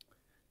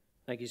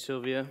Thank you,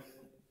 Sylvia.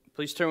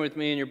 Please turn with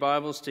me in your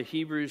Bibles to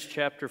Hebrews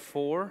chapter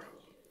 4.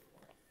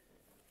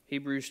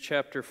 Hebrews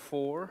chapter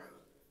 4.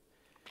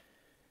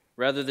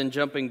 Rather than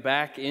jumping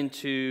back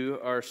into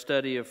our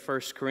study of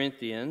 1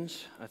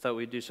 Corinthians, I thought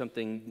we'd do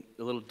something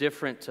a little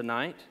different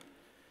tonight.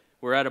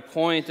 We're at a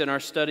point in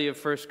our study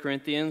of 1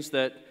 Corinthians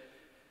that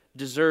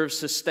deserves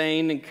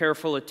sustained and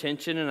careful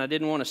attention, and I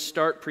didn't want to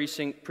start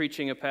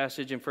preaching a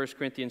passage in 1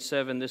 Corinthians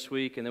 7 this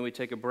week, and then we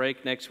take a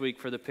break next week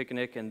for the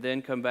picnic, and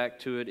then come back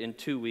to it in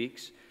 2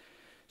 weeks.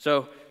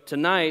 So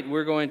tonight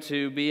we're going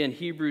to be in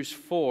Hebrews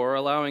 4,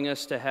 allowing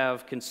us to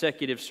have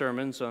consecutive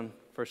sermons on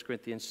 1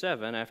 Corinthians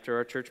 7 after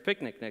our church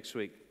picnic next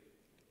week.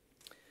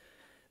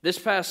 This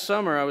past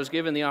summer, I was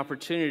given the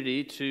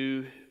opportunity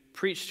to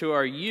preach to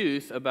our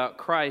youth about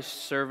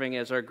Christ serving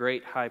as our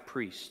great high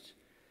priest.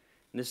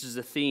 And this is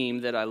a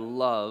theme that I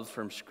love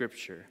from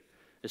Scripture,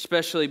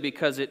 especially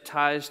because it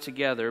ties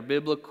together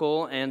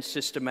biblical and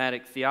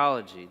systematic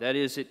theology. That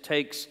is, it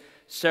takes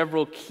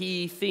several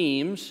key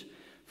themes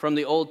from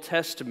the Old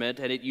Testament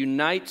and it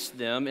unites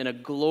them in a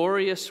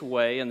glorious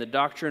way in the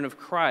doctrine of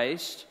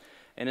Christ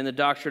and in the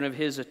doctrine of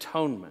His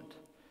atonement.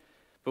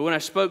 But when I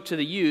spoke to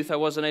the youth, I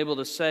wasn't able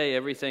to say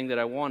everything that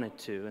I wanted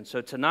to. And so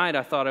tonight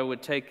I thought I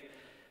would take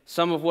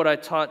some of what I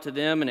taught to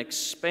them and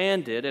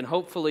expand it and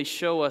hopefully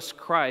show us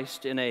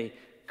Christ in a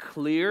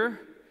clear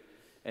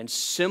and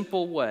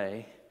simple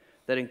way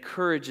that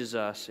encourages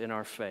us in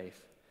our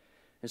faith.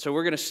 And so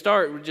we're going to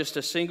start with just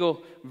a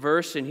single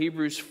verse in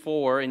Hebrews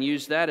 4 and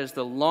use that as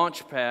the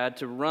launch pad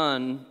to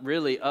run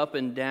really up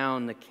and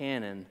down the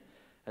canon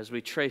as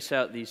we trace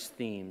out these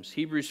themes.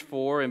 Hebrews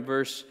 4 and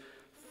verse,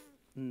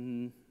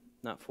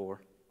 not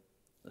 4,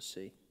 let's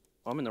see.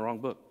 Oh, I'm in the wrong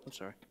book, I'm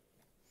sorry.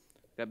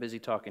 Got busy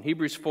talking.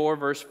 Hebrews 4,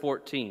 verse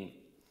 14.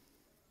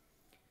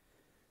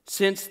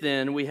 Since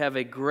then, we have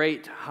a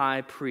great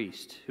high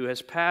priest who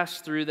has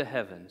passed through the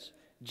heavens,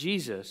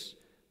 Jesus,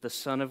 the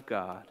Son of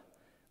God.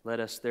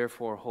 Let us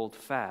therefore hold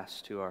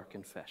fast to our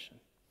confession.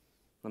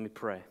 Let me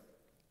pray.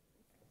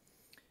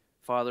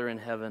 Father in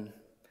heaven,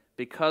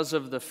 because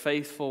of the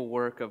faithful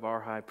work of our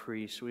high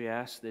priest, we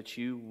ask that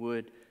you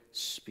would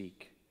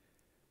speak,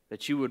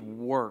 that you would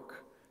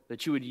work,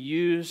 that you would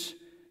use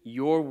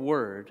your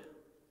word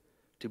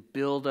to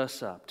build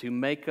us up, to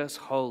make us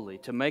holy,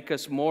 to make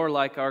us more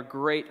like our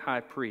great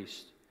high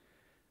priest,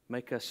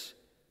 make us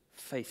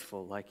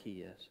faithful like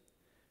he is.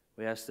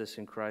 We ask this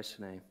in Christ's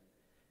name.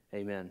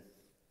 Amen.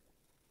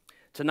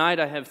 Tonight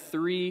I have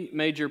 3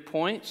 major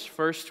points.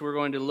 First, we're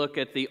going to look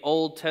at the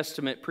Old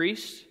Testament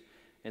priests,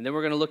 and then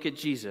we're going to look at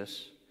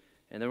Jesus,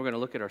 and then we're going to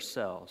look at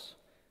ourselves.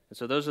 And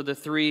so those are the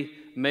 3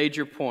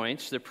 major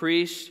points: the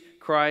priest,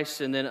 Christ,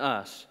 and then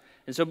us.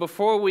 And so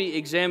before we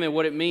examine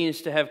what it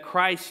means to have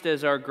Christ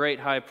as our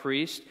great high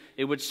priest,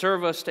 it would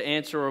serve us to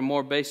answer a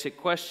more basic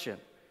question.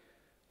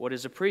 What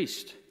is a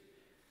priest?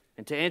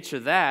 And to answer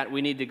that,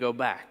 we need to go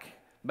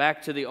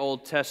back to the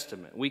Old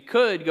Testament. We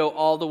could go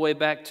all the way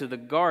back to the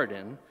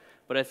garden,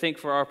 but I think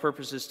for our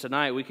purposes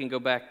tonight, we can go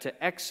back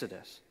to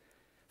Exodus.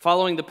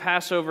 Following the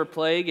Passover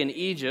plague in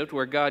Egypt,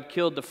 where God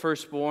killed the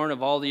firstborn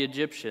of all the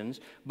Egyptians,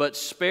 but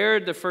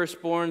spared the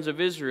firstborns of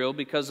Israel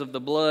because of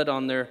the blood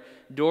on their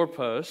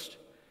doorpost,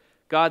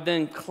 God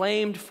then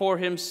claimed for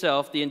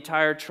himself the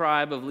entire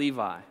tribe of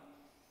Levi.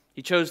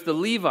 He chose the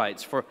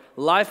Levites for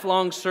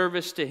lifelong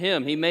service to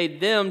him. He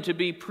made them to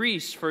be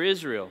priests for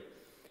Israel.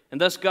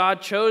 And thus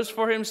God chose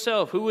for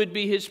himself who would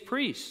be his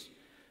priests,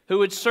 who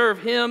would serve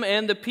him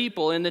and the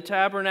people in the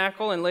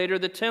tabernacle and later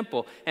the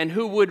temple, and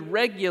who would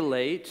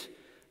regulate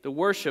the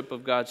worship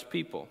of God's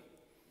people.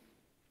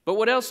 But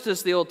what else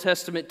does the Old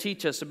Testament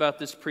teach us about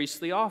this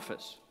priestly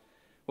office?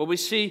 Well, we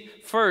see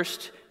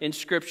first in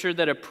Scripture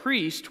that a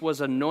priest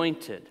was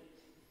anointed.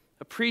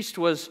 A priest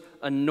was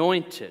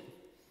anointed.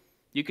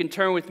 You can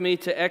turn with me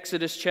to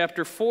Exodus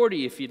chapter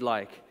 40 if you'd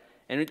like.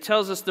 And it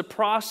tells us the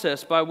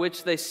process by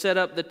which they set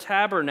up the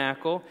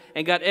tabernacle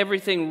and got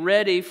everything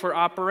ready for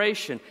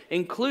operation,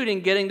 including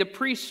getting the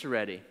priests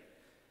ready.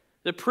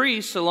 The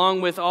priests,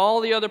 along with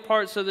all the other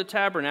parts of the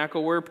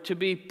tabernacle, were to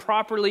be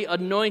properly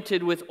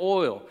anointed with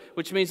oil,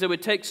 which means they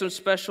would take some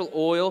special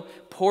oil,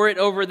 pour it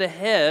over the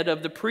head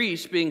of the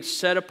priest being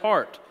set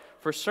apart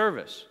for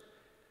service.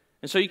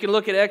 And so you can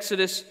look at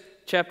Exodus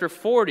chapter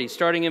 40,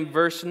 starting in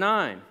verse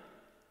 9. It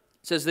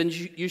says, "Then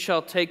you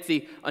shall take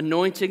the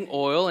anointing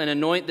oil and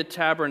anoint the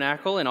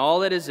tabernacle and all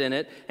that is in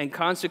it, and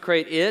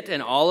consecrate it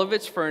and all of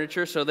its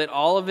furniture, so that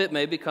all of it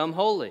may become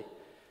holy.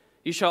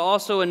 You shall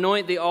also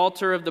anoint the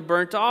altar of the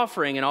burnt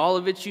offering and all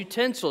of its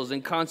utensils,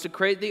 and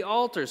consecrate the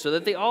altar, so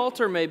that the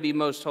altar may be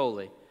most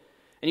holy.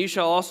 And you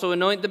shall also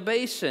anoint the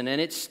basin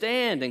and its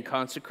stand, and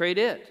consecrate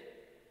it.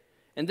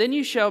 And then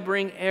you shall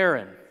bring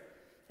Aaron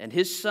and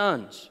his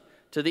sons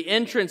to the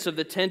entrance of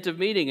the tent of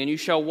meeting, and you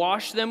shall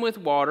wash them with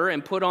water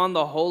and put on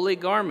the holy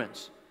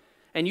garments.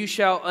 And you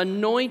shall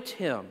anoint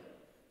him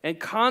and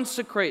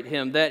consecrate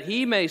him, that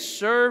he may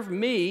serve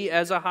me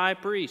as a high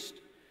priest.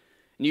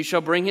 And you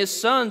shall bring his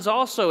sons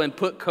also and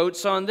put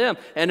coats on them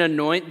and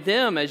anoint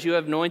them as you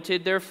have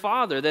anointed their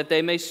father, that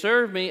they may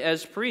serve me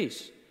as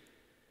priests.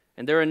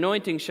 and their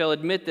anointing shall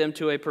admit them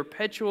to a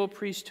perpetual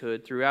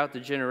priesthood throughout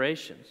the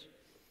generations.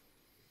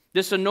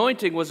 This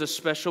anointing was a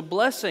special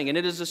blessing, and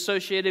it is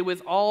associated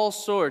with all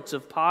sorts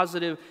of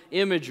positive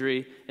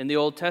imagery in the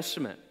Old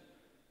Testament.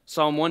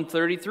 Psalm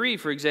 133,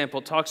 for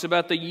example, talks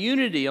about the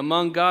unity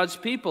among God's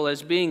people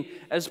as being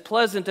as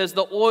pleasant as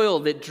the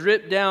oil that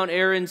dripped down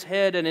Aaron's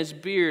head and his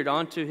beard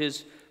onto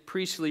his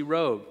priestly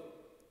robe.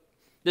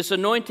 This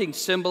anointing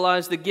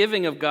symbolized the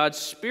giving of God's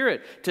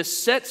Spirit to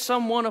set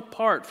someone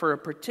apart for a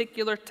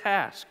particular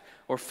task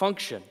or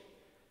function.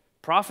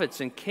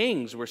 Prophets and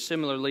kings were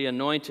similarly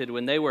anointed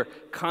when they were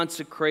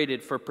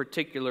consecrated for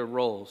particular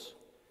roles.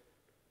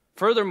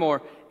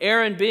 Furthermore,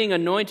 Aaron being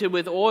anointed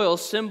with oil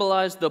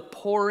symbolized the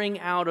pouring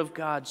out of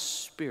God's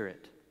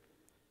Spirit,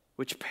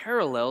 which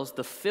parallels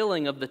the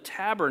filling of the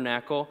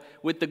tabernacle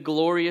with the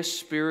glorious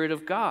Spirit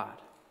of God.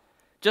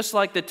 Just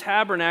like the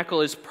tabernacle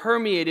is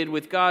permeated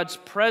with God's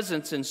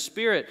presence and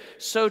Spirit,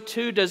 so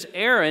too does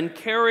Aaron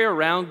carry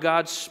around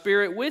God's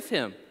Spirit with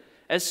him,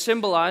 as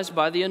symbolized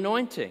by the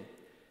anointing.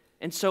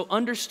 And so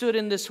understood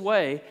in this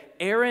way,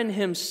 Aaron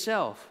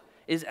himself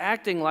is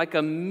acting like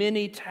a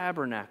mini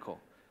tabernacle,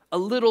 a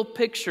little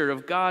picture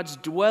of God's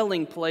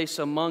dwelling place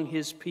among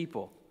his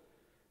people,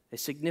 a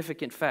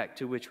significant fact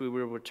to which we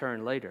will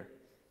return later.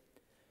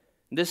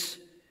 This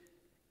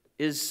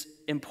is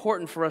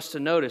important for us to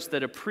notice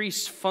that a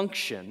priest's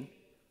function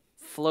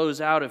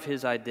flows out of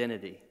his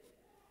identity.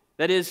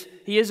 That is,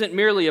 he isn't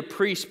merely a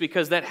priest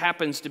because that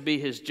happens to be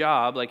his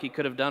job, like he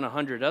could have done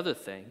 100 other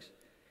things.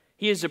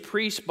 He is a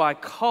priest by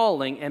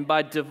calling and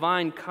by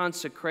divine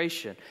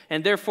consecration,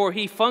 and therefore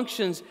he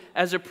functions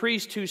as a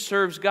priest who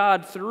serves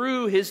God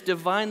through his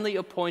divinely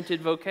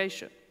appointed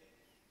vocation.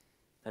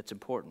 That's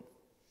important.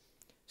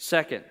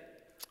 Second,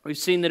 we've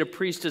seen that a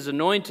priest is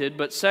anointed,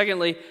 but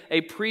secondly,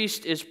 a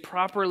priest is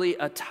properly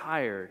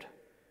attired.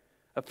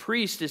 A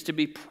priest is to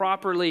be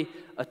properly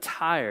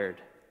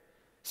attired.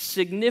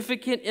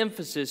 Significant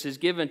emphasis is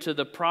given to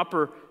the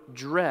proper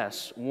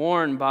dress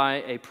worn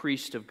by a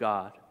priest of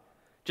God.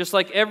 Just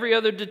like every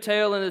other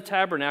detail in the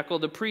tabernacle,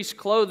 the priest's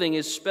clothing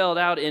is spelled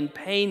out in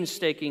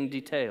painstaking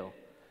detail.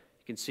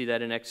 You can see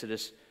that in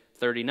Exodus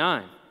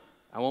 39.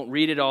 I won't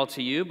read it all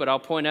to you, but I'll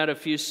point out a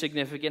few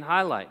significant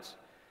highlights.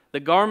 The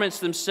garments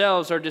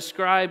themselves are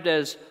described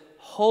as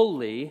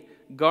holy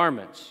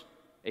garments,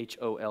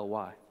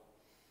 H-O-L-Y.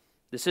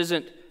 This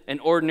isn't an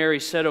ordinary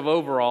set of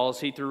overalls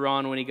he threw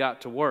on when he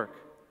got to work.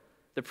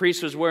 The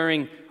priest was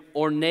wearing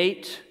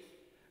ornate,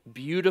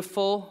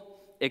 beautiful,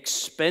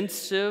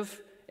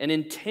 expensive, and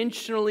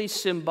intentionally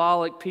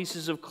symbolic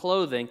pieces of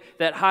clothing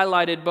that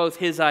highlighted both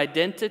his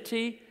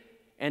identity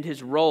and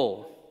his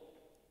role.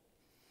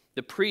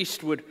 The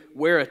priest would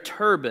wear a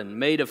turban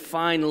made of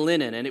fine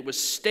linen, and it was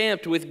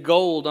stamped with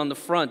gold on the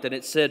front, and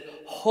it said,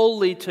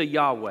 "Holy to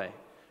Yahweh,"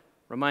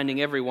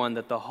 reminding everyone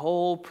that the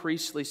whole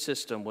priestly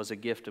system was a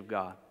gift of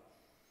God.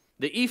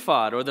 The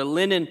ephod, or the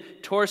linen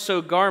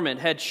torso garment,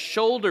 had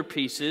shoulder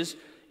pieces,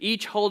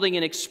 each holding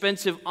an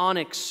expensive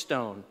onyx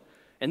stone.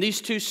 And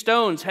these two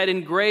stones had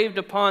engraved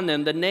upon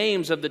them the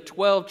names of the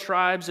 12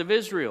 tribes of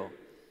Israel,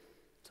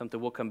 something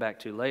we'll come back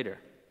to later.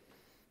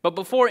 But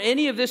before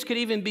any of this could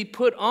even be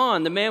put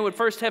on, the man would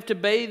first have to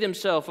bathe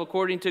himself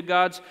according to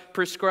God's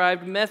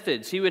prescribed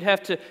methods. He would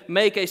have to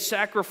make a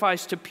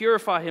sacrifice to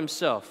purify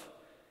himself.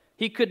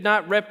 He could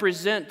not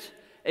represent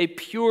a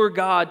pure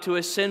God to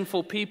a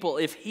sinful people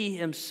if he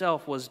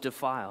himself was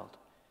defiled.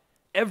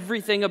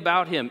 Everything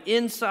about him,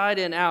 inside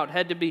and out,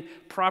 had to be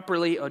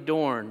properly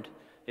adorned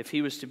if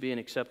he was to be an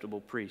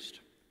acceptable priest.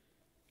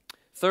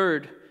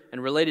 Third,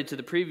 and related to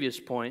the previous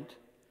point,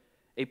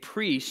 a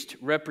priest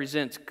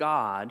represents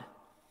God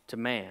to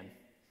man.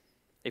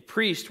 A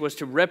priest was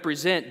to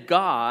represent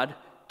God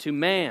to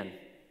man.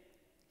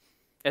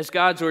 As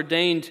God's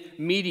ordained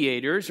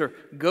mediators or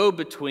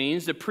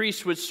go-betweens, the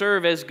priests would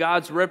serve as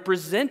God's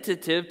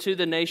representative to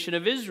the nation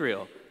of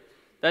Israel.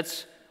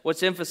 That's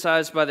what's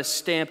emphasized by the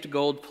stamped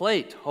gold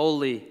plate,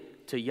 "Holy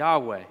to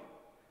Yahweh."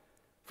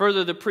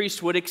 Further, the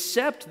priest would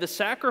accept the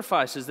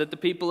sacrifices that the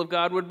people of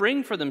God would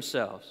bring for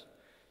themselves.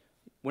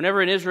 Whenever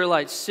an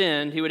Israelite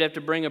sinned, he would have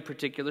to bring a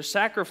particular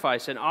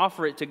sacrifice and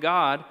offer it to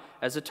God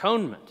as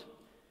atonement.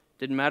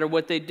 Didn't matter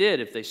what they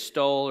did, if they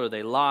stole or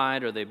they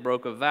lied or they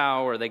broke a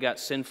vow or they got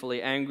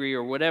sinfully angry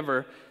or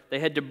whatever, they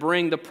had to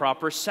bring the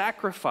proper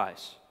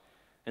sacrifice.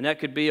 And that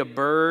could be a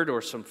bird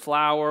or some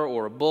flour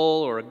or a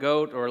bull or a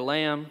goat or a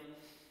lamb.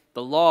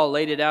 The law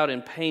laid it out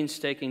in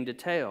painstaking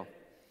detail.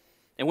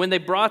 And when they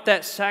brought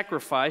that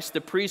sacrifice,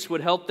 the priest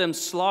would help them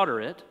slaughter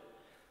it,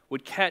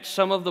 would catch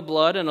some of the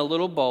blood in a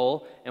little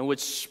bowl, and would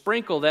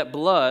sprinkle that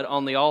blood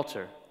on the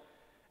altar.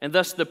 And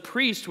thus the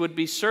priest would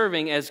be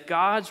serving as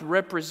God's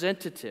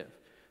representative,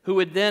 who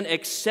would then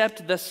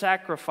accept the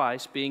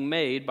sacrifice being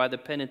made by the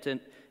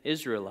penitent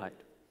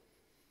Israelite.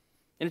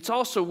 And it's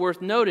also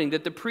worth noting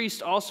that the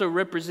priest also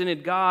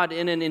represented God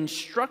in an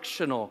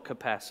instructional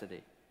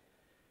capacity.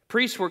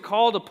 Priests were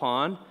called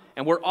upon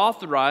and were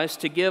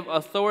authorized to give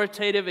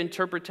authoritative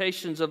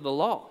interpretations of the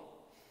law.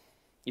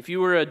 If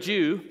you were a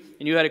Jew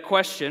and you had a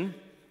question,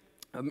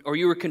 or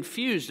you were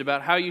confused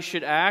about how you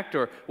should act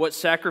or what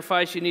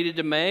sacrifice you needed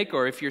to make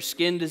or if your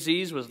skin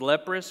disease was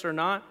leprous or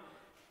not,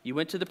 you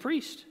went to the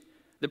priest.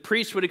 The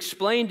priest would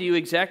explain to you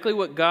exactly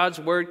what God's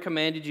word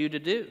commanded you to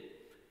do.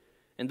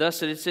 And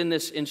thus it's in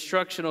this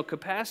instructional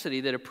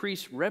capacity that a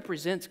priest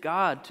represents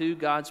God to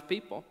God's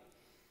people.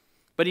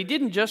 But he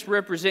didn't just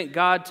represent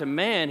God to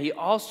man, he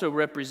also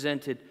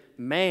represented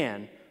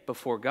man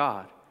before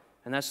God.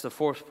 And that's the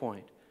fourth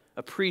point.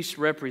 A priest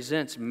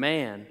represents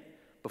man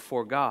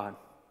before God.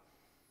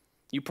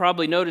 You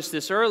probably noticed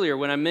this earlier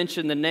when I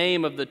mentioned the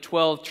name of the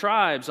 12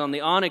 tribes on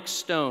the onyx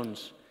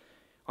stones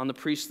on the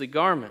priestly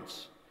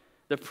garments.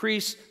 The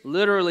priest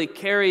literally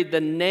carried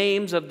the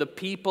names of the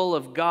people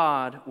of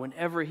God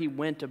whenever he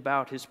went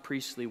about his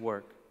priestly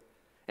work.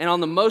 And on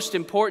the most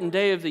important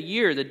day of the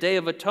year, the Day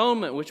of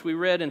Atonement, which we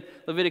read in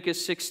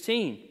Leviticus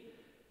 16,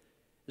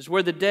 is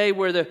where the day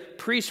where the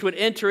priest would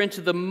enter into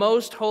the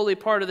most holy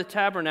part of the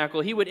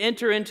tabernacle. He would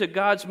enter into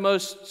God's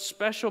most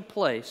special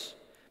place,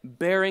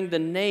 bearing the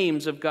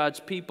names of God's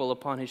people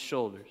upon his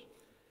shoulders.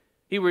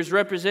 He was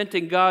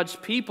representing God's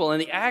people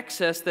and the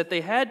access that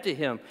they had to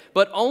him,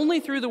 but only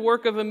through the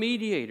work of a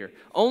mediator,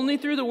 only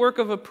through the work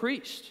of a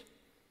priest.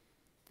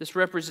 This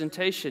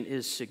representation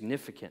is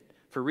significant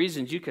for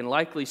reasons you can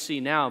likely see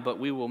now, but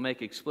we will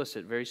make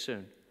explicit very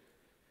soon.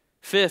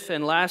 Fifth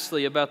and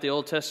lastly, about the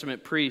Old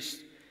Testament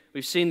priests,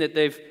 we've seen that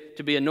they've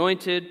to be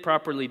anointed,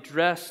 properly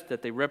dressed,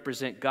 that they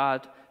represent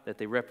God, that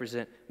they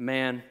represent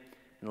man,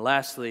 and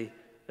lastly,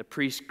 the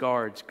priest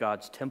guards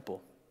God's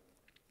temple.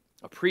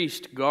 A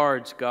priest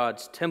guards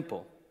God's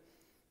temple.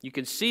 You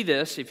can see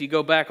this if you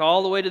go back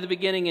all the way to the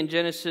beginning in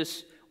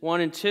Genesis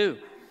 1 and 2.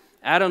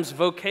 Adam's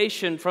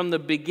vocation from the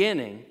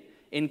beginning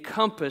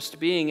encompassed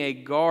being a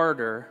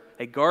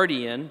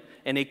guardian,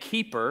 and a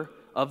keeper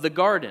of the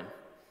garden.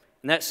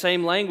 And that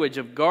same language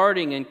of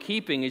guarding and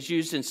keeping is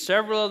used in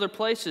several other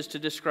places to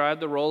describe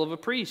the role of a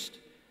priest.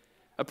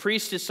 A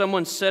priest is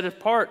someone set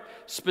apart,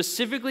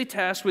 specifically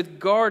tasked with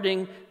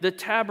guarding the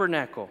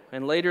tabernacle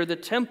and later the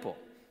temple,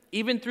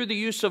 even through the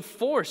use of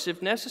force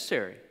if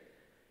necessary.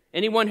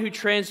 Anyone who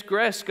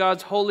transgressed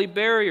God's holy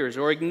barriers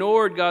or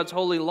ignored God's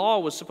holy law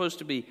was supposed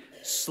to be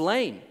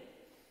slain.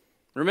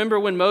 Remember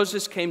when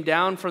Moses came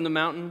down from the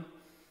mountain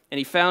and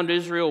he found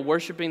Israel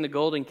worshiping the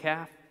golden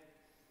calf?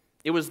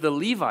 It was the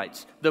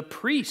Levites, the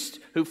priests,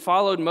 who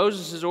followed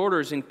Moses'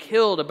 orders and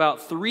killed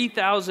about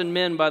 3,000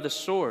 men by the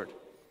sword.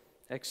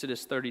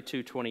 Exodus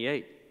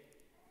 32:28.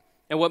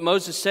 And what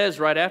Moses says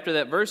right after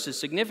that verse is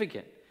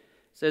significant.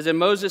 It says, "And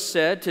Moses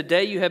said,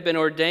 'Today you have been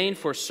ordained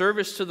for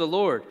service to the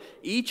Lord,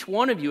 each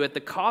one of you at the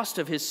cost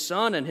of his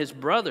son and his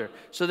brother,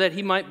 so that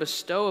he might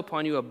bestow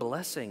upon you a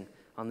blessing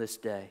on this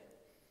day.'"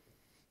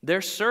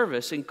 Their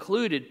service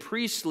included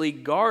priestly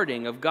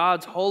guarding of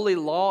God's holy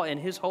law and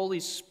his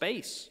holy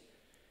space.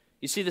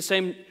 You see the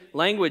same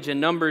language in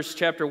Numbers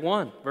chapter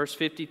 1, verse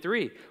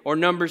 53, or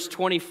Numbers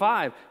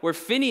 25, where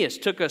Phinehas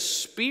took a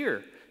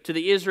spear to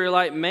the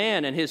Israelite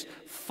man and his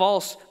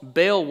false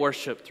Baal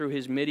worship through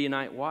his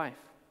Midianite wife.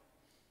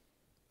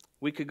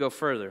 We could go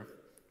further,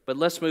 but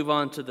let's move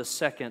on to the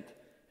second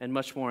and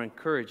much more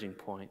encouraging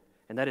point,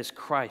 and that is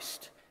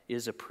Christ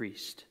is a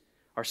priest.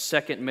 Our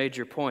second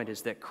major point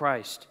is that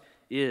Christ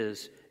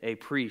is a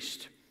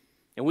priest.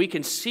 And we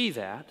can see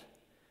that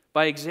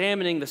by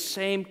examining the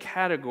same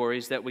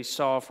categories that we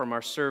saw from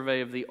our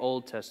survey of the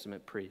Old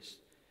Testament priests.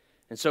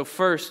 And so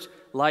first,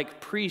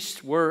 like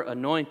priests were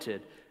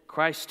anointed,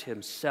 Christ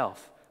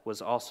himself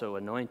was also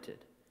anointed.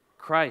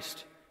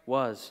 Christ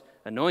was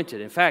anointed.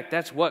 In fact,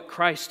 that's what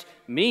Christ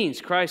means.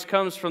 Christ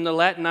comes from the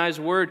Latinized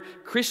word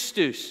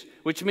Christus,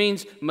 which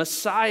means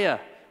Messiah,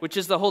 which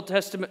is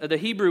the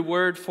Hebrew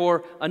word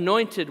for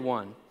anointed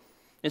one.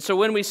 And so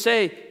when we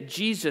say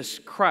Jesus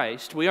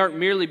Christ, we aren't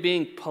merely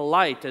being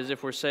polite as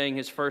if we're saying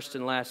his first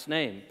and last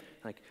name.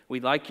 Like, we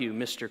like you,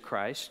 Mr.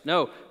 Christ.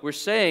 No, we're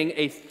saying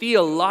a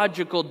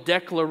theological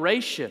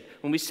declaration.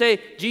 When we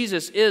say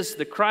Jesus is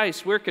the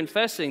Christ, we're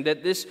confessing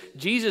that this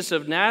Jesus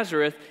of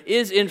Nazareth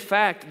is in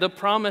fact the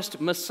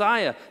promised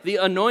Messiah, the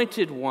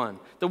anointed one,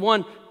 the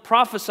one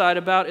prophesied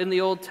about in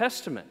the Old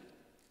Testament,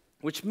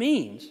 which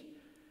means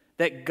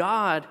that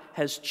God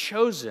has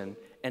chosen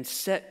and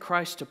set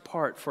Christ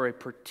apart for a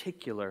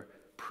particular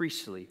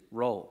priestly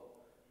role.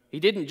 He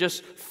didn't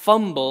just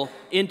fumble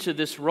into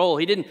this role.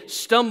 He didn't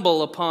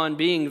stumble upon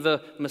being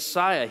the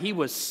Messiah. He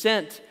was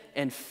sent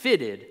and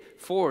fitted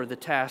for the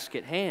task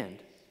at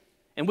hand.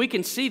 And we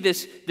can see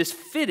this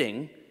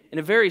fitting in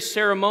a very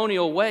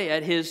ceremonial way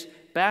at his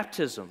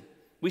baptism.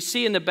 We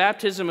see in the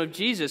baptism of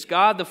Jesus,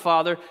 God the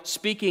Father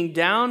speaking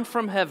down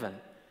from heaven,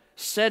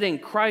 setting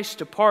Christ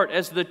apart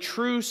as the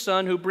true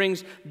Son who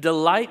brings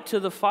delight to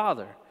the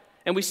Father.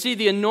 And we see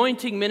the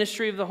anointing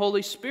ministry of the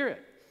Holy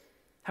Spirit.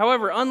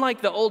 However,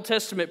 unlike the Old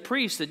Testament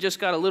priests that just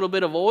got a little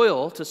bit of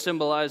oil to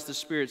symbolize the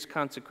Spirit's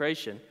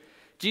consecration,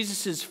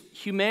 Jesus'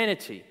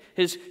 humanity,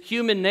 his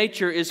human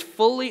nature is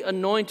fully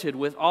anointed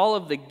with all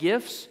of the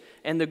gifts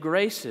and the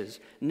graces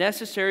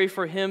necessary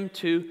for him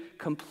to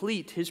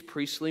complete his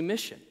priestly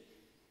mission.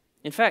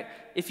 In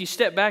fact, if you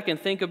step back and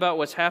think about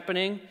what's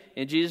happening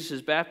in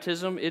Jesus'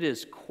 baptism, it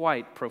is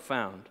quite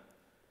profound.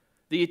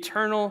 The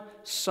eternal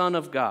Son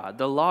of God,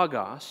 the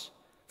Logos,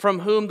 from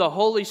whom the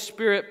Holy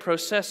Spirit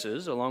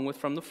processes, along with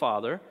from the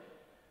Father,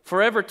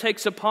 forever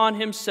takes upon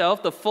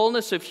himself the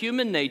fullness of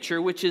human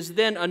nature, which is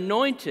then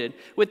anointed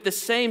with the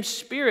same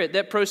Spirit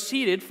that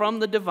proceeded from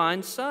the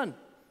divine Son.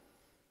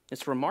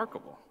 It's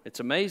remarkable. It's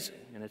amazing.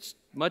 And it's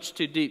much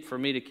too deep for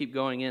me to keep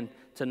going in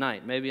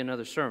tonight. Maybe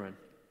another sermon.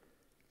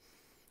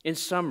 In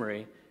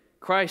summary,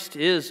 Christ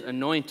is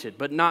anointed,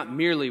 but not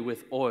merely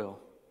with oil,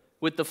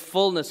 with the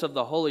fullness of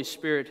the Holy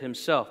Spirit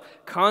himself,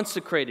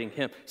 consecrating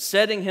him,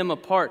 setting him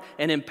apart,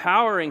 and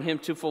empowering him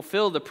to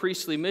fulfill the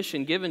priestly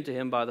mission given to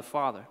him by the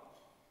Father.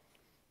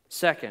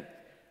 Second,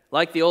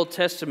 like the Old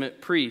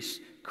Testament priests,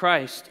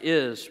 Christ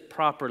is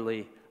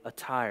properly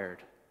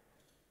attired.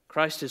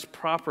 Christ is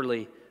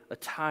properly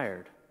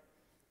attired.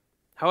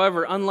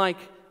 However, unlike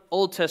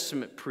Old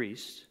Testament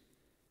priests,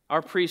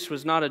 our priest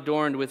was not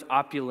adorned with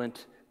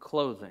opulent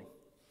clothing.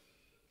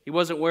 He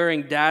wasn't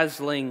wearing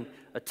dazzling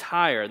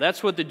attire.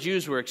 That's what the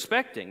Jews were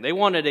expecting. They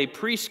wanted a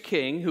priest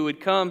king who would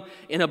come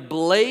in a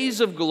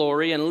blaze of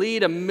glory and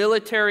lead a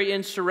military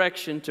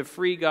insurrection to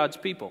free God's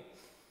people.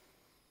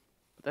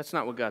 But that's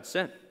not what God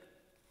sent.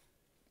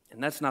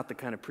 And that's not the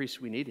kind of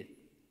priest we needed.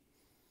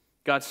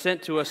 God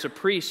sent to us a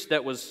priest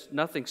that was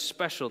nothing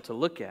special to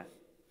look at.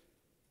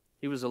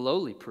 He was a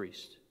lowly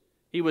priest.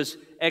 He was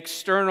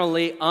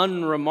externally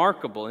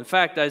unremarkable. In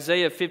fact,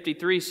 Isaiah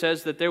 53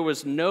 says that there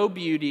was no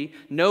beauty,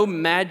 no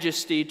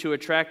majesty to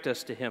attract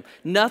us to him.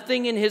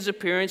 Nothing in his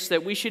appearance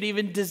that we should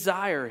even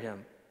desire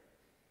him.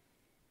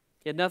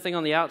 He had nothing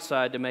on the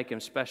outside to make him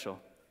special.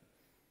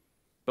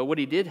 But what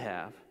he did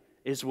have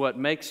is what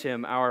makes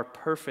him our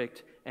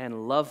perfect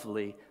and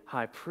lovely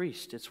high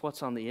priest. It's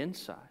what's on the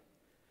inside.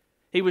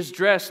 He was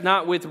dressed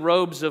not with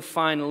robes of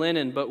fine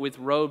linen, but with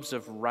robes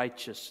of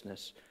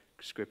righteousness,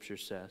 Scripture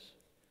says.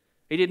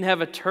 He didn't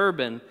have a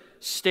turban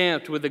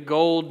stamped with a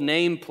gold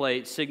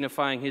nameplate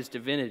signifying his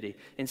divinity.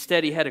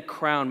 Instead, he had a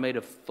crown made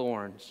of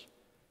thorns,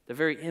 the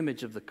very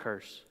image of the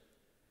curse.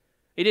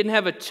 He didn't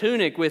have a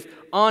tunic with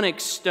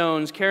onyx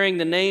stones carrying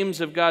the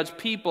names of God's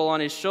people on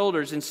his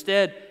shoulders.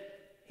 Instead,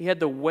 he had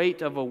the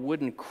weight of a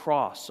wooden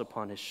cross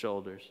upon his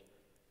shoulders,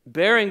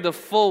 bearing the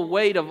full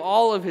weight of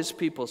all of his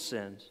people's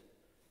sins.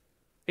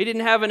 He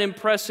didn't have an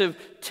impressive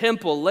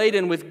temple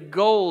laden with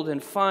gold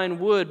and fine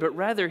wood, but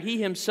rather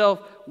he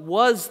himself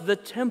was the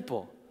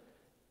temple,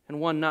 and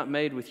one not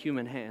made with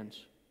human hands.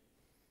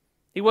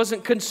 He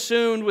wasn't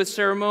consumed with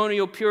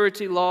ceremonial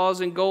purity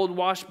laws and gold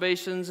wash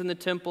basins in the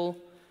temple,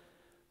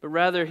 but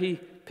rather he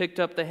picked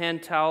up the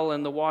hand towel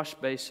and the wash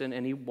basin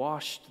and he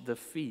washed the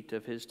feet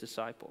of his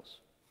disciples.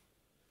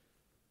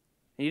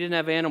 He didn't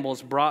have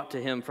animals brought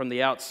to him from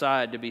the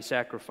outside to be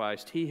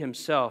sacrificed. He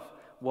himself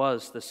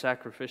was the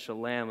sacrificial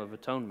lamb of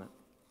atonement.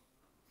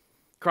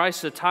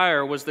 Christ's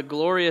attire was the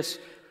glorious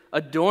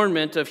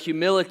adornment of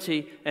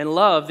humility and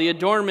love, the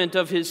adornment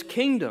of his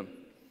kingdom.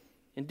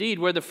 Indeed,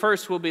 where the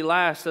first will be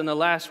last and the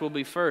last will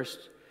be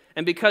first.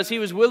 And because he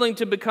was willing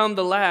to become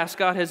the last,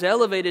 God has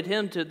elevated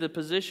him to the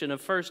position of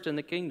first in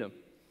the kingdom.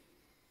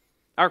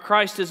 Our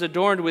Christ is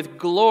adorned with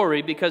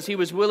glory because he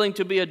was willing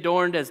to be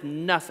adorned as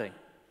nothing.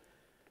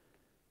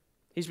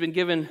 He's been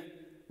given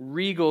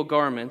regal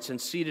garments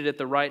and seated at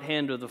the right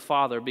hand of the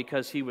Father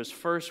because he was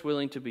first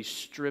willing to be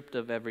stripped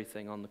of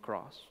everything on the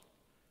cross.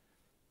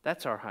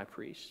 That's our high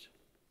priest.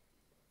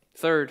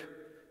 Third,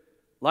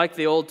 like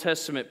the Old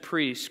Testament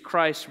priests,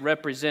 Christ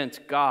represents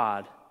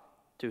God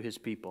to his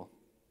people.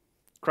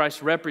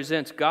 Christ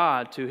represents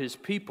God to his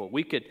people.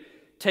 We could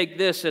take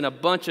this in a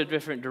bunch of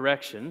different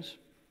directions.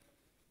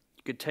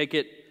 You could take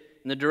it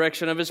in the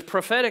direction of his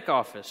prophetic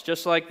office.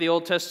 Just like the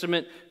Old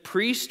Testament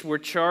priests were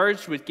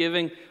charged with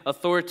giving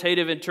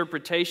authoritative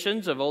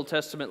interpretations of Old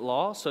Testament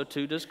law, so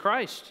too does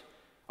Christ.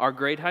 Our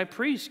great high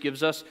priest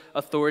gives us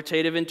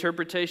authoritative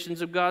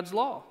interpretations of God's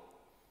law.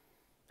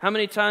 How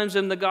many times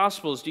in the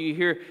Gospels do you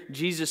hear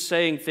Jesus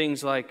saying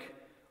things like,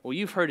 "Well,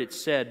 you've heard it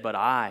said, but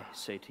I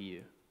say to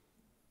you"?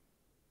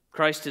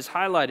 Christ is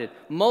highlighted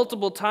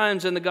multiple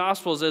times in the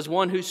Gospels as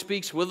one who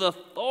speaks with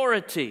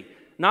authority,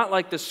 not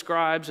like the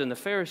scribes and the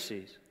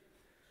Pharisees.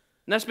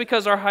 And that's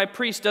because our high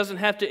priest doesn't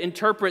have to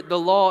interpret the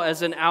law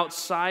as an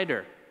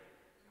outsider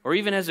or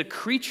even as a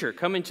creature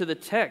coming to the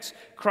text.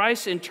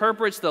 Christ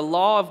interprets the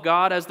law of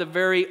God as the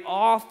very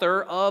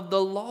author of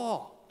the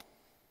law.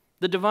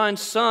 The divine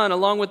Son,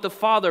 along with the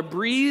Father,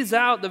 breathes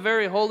out the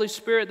very Holy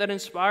Spirit that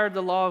inspired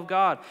the law of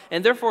God.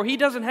 And therefore, he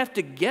doesn't have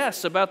to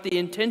guess about the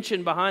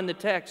intention behind the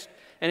text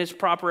and its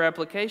proper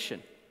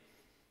application.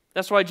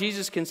 That's why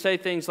Jesus can say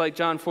things like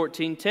John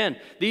 14:10.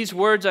 "These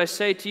words I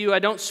say to you, I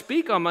don't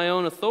speak on my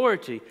own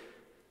authority,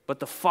 but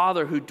the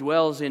Father who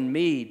dwells in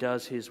me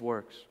does his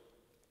works."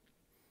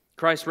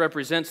 Christ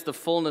represents the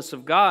fullness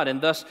of God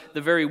and thus the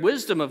very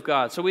wisdom of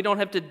God, so we don't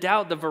have to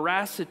doubt the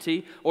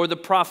veracity or the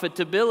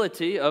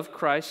profitability of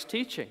Christ's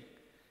teaching.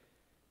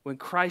 When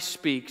Christ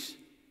speaks,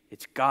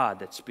 it's God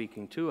that's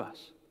speaking to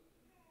us.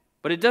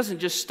 But it doesn't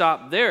just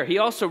stop there. He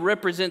also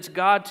represents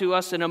God to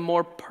us in a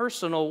more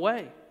personal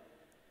way.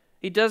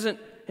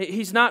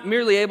 He's not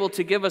merely able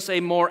to give us a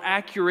more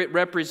accurate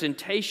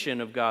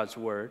representation of God's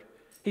Word.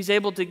 He's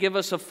able to give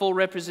us a full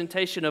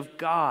representation of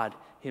God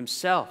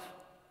Himself.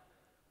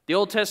 The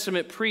Old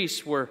Testament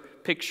priests were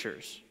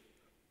pictures.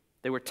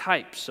 They were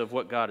types of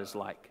what God is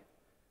like.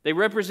 They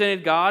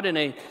represented God in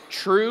a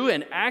true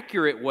and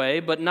accurate way,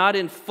 but not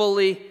in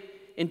fully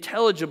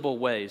intelligible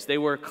ways. They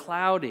were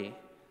cloudy.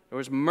 There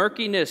was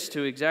murkiness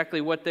to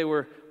exactly what they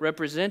were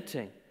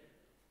representing.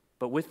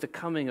 But with the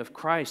coming of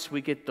Christ,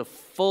 we get the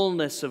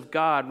fullness of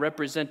God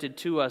represented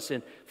to us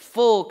in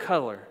full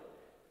color.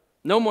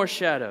 No more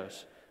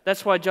shadows.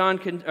 That's why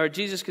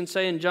Jesus can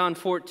say in John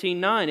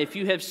 14:9, if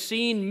you have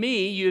seen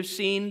me, you have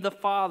seen the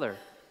Father.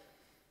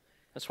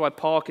 That's why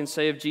Paul can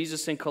say of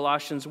Jesus in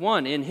Colossians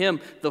 1, in Him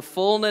the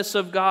fullness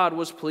of God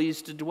was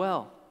pleased to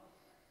dwell.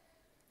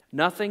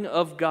 Nothing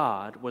of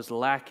God was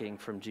lacking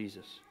from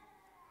Jesus.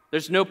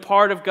 There's no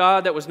part of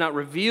God that was not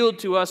revealed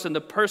to us in the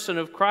person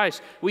of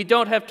Christ. We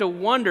don't have to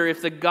wonder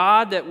if the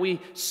God that we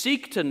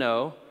seek to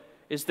know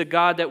is the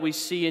God that we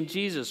see in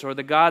Jesus or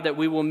the God that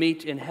we will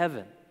meet in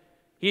heaven.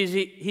 He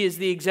is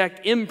the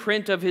exact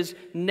imprint of His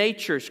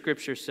nature,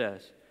 Scripture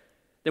says.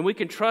 Then we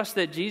can trust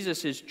that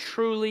Jesus is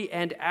truly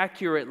and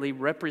accurately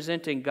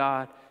representing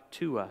God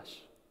to us.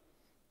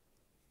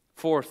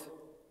 Fourth,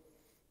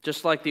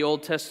 just like the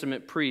Old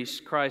Testament priests,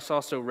 Christ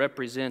also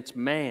represents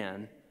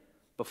man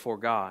before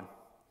God.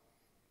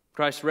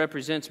 Christ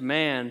represents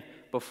man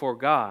before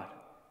God.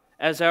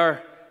 As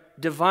our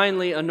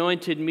divinely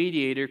anointed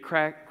mediator,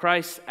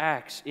 Christ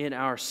acts in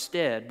our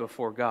stead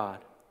before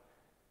God.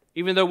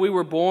 Even though we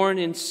were born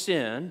in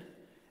sin,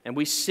 and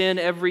we sin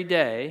every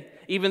day,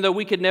 even though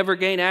we could never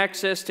gain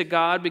access to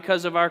God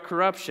because of our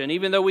corruption,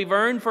 even though we've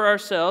earned for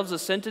ourselves a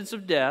sentence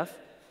of death,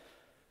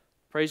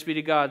 praise be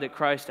to God that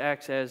Christ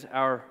acts as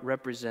our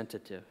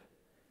representative.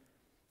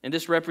 And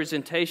this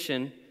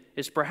representation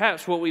is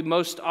perhaps what we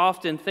most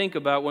often think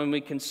about when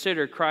we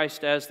consider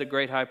Christ as the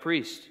great high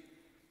priest.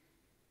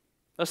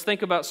 Let's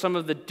think about some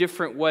of the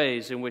different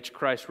ways in which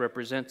Christ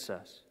represents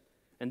us.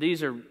 And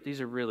these are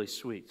really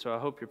sweet, so I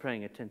hope you're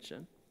paying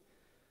attention.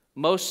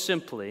 Most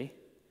simply,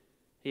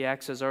 He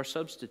acts as our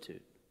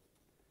substitute.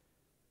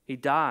 He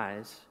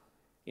dies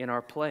in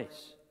our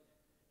place.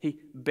 He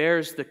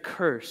bears the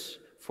curse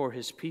for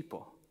His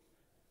people.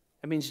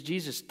 That means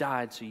Jesus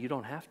died so you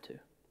don't have to.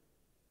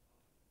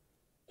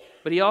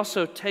 But He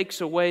also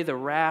takes away the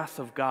wrath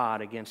of God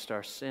against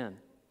our sin.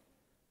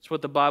 It's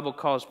what the Bible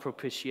calls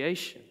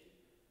propitiation.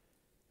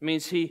 It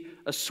means He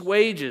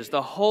assuages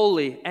the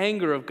holy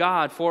anger of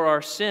God for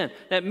our sin.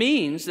 That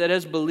means that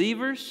as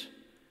believers,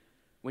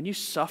 when you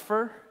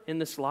suffer in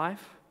this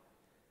life,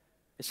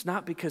 it's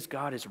not because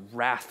God is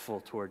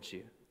wrathful towards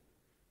you.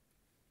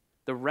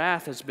 The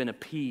wrath has been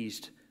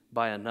appeased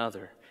by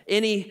another.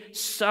 Any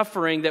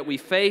suffering that we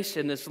face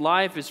in this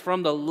life is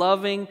from the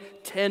loving,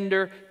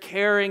 tender,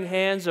 caring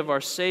hands of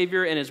our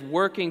Savior and is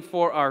working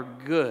for our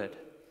good.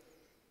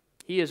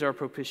 He is our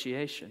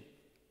propitiation.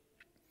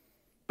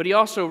 But He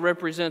also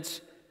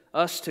represents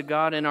us to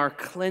God in our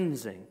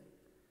cleansing.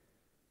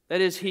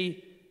 That is,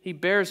 He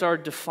bears our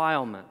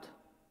defilement,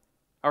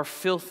 our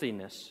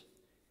filthiness,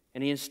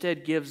 and He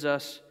instead gives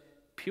us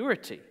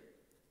purity.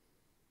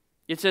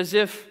 It's as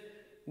if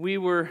we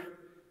were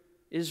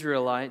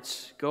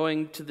Israelites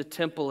going to the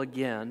temple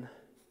again,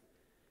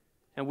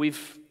 and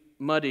we've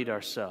muddied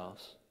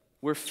ourselves.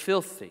 We're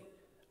filthy.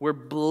 We're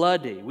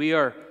bloody. We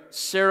are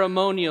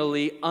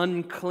ceremonially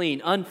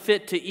unclean,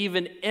 unfit to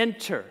even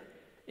enter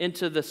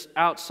into the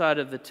outside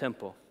of the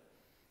temple.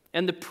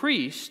 And the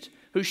priest,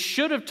 who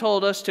should have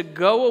told us to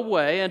go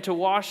away and to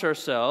wash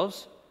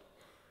ourselves,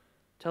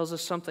 tells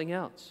us something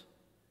else.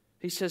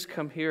 He says,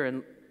 come here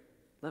and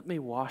let me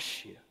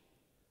wash you.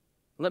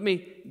 Let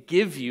me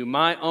give you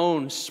my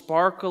own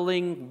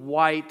sparkling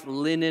white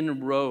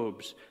linen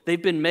robes.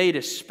 They've been made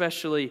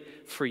especially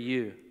for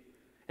you.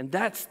 And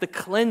that's the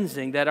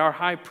cleansing that our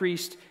high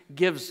priest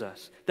gives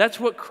us. That's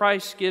what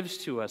Christ gives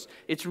to us.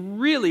 It's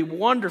really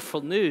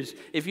wonderful news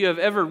if you have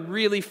ever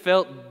really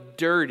felt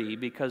dirty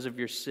because of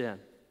your sin.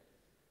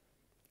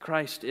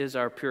 Christ is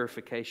our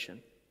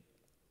purification.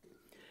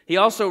 He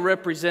also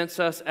represents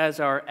us as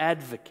our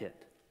advocate.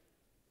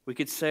 We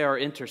could say our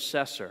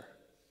intercessor.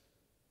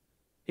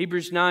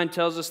 Hebrews 9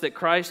 tells us that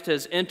Christ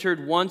has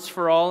entered once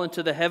for all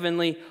into the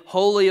heavenly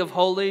Holy of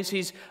Holies.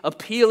 He's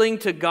appealing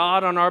to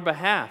God on our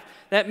behalf.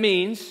 That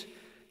means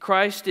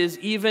Christ is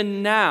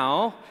even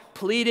now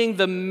pleading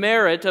the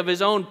merit of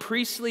His own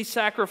priestly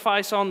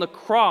sacrifice on the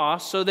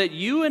cross so that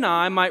you and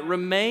I might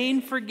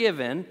remain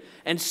forgiven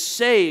and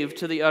saved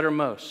to the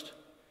uttermost.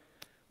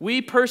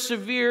 We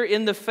persevere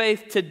in the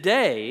faith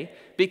today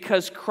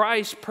because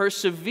Christ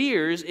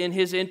perseveres in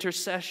His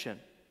intercession.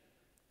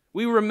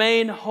 We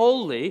remain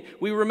holy,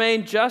 we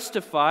remain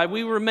justified,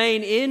 we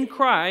remain in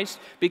Christ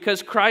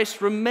because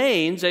Christ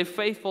remains a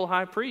faithful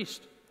high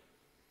priest.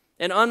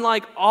 And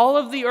unlike all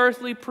of the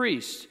earthly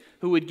priests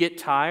who would get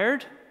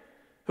tired,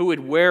 who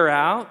would wear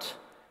out,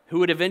 who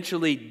would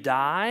eventually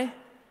die,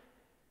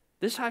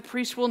 This high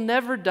priest will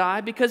never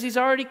die because he's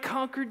already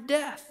conquered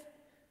death.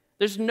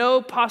 There's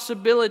no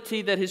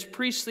possibility that his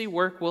priestly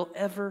work will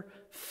ever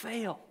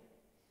fail.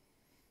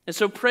 And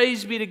so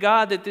praise be to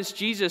God that this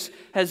Jesus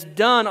has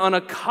done on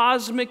a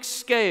cosmic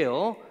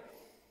scale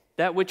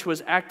that which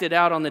was acted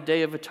out on the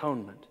Day of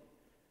Atonement.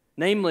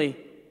 Namely,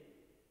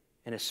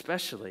 and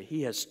especially,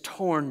 he has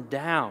torn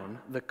down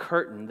the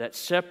curtain that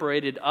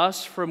separated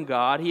us from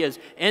God. He has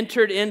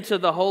entered into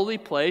the holy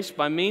place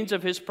by means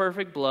of his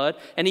perfect blood,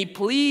 and he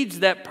pleads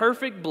that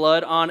perfect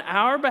blood on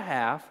our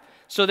behalf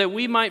so that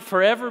we might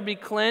forever be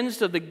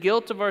cleansed of the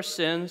guilt of our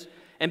sins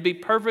and be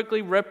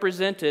perfectly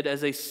represented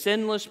as a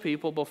sinless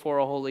people before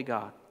a holy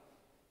God.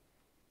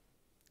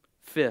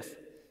 Fifth,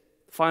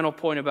 final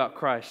point about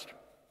Christ.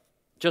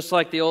 Just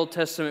like the Old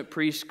Testament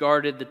priests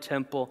guarded the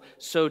temple,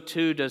 so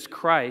too does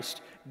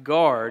Christ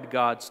guard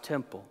God's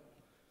temple.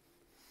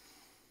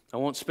 I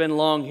won't spend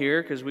long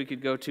here because we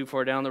could go too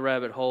far down the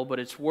rabbit hole, but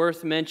it's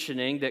worth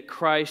mentioning that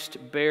Christ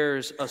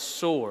bears a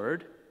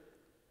sword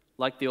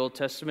like the Old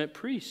Testament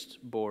priests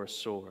bore a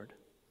sword.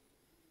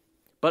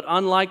 But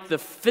unlike the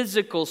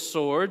physical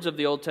swords of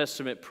the Old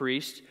Testament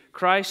priests,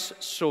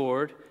 Christ's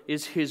sword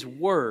is his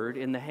word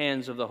in the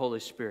hands of the Holy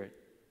Spirit.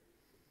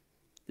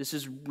 This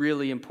is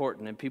really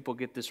important, and people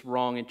get this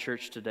wrong in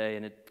church today,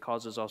 and it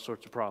causes all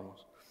sorts of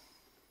problems.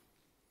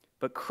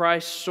 But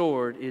Christ's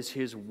sword is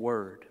his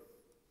word.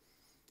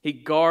 He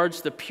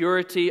guards the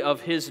purity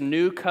of his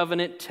new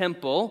covenant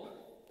temple,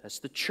 that's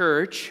the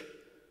church,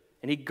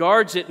 and he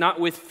guards it not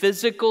with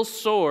physical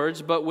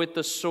swords, but with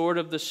the sword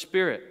of the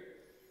Spirit.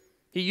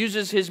 He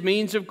uses his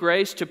means of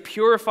grace to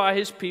purify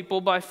his people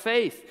by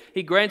faith.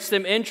 He grants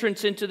them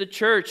entrance into the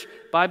church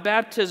by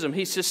baptism.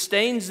 He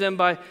sustains them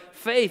by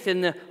faith in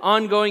the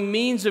ongoing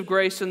means of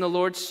grace in the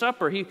Lord's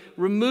Supper. He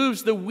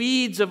removes the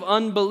weeds of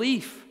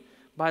unbelief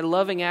by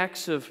loving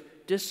acts of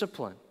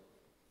discipline,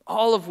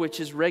 all of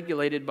which is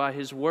regulated by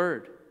his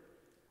word.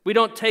 We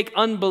don't take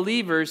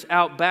unbelievers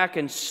out back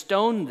and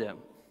stone them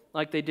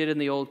like they did in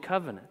the Old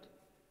Covenant.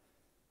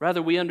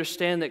 Rather, we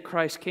understand that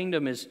Christ's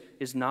kingdom is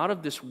not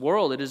of this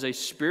world. It is a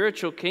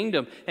spiritual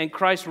kingdom, and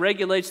Christ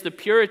regulates the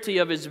purity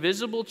of his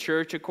visible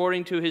church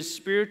according to his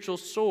spiritual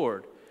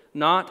sword,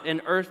 not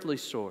an earthly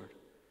sword.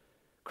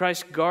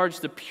 Christ guards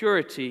the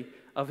purity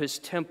of his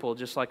temple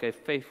just like a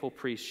faithful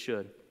priest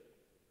should.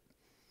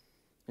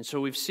 And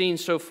so we've seen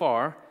so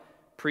far,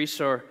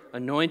 priests are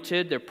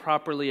anointed, they're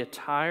properly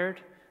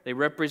attired, they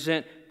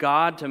represent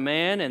God to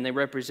man, and they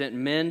represent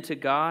men to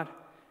God,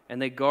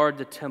 and they guard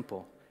the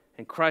temple.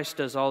 And Christ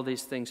does all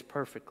these things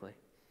perfectly.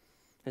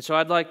 And so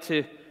I'd like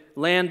to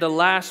land the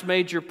last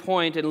major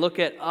point and look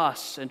at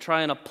us and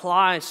try and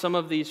apply some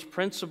of these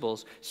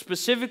principles,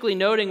 specifically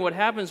noting what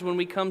happens when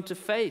we come to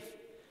faith.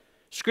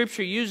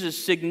 Scripture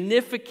uses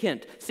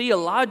significant,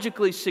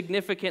 theologically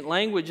significant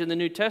language in the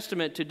New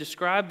Testament to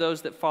describe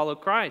those that follow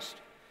Christ.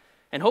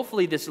 And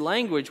hopefully this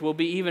language will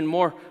be even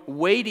more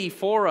weighty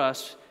for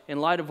us in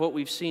light of what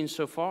we've seen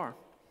so far.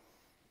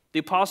 The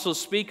apostles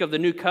speak of the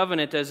new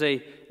covenant as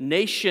a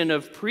nation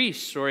of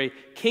priests or a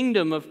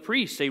kingdom of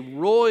priests, a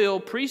royal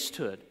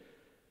priesthood.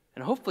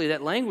 And hopefully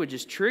that language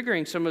is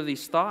triggering some of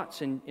these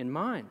thoughts in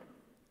mind.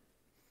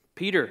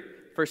 Peter,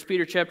 1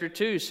 Peter chapter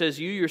 2 says,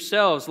 "You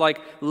yourselves,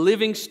 like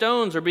living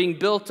stones, are being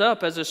built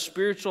up as a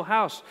spiritual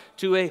house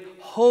to a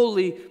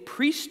holy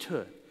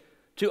priesthood,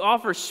 to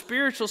offer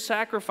spiritual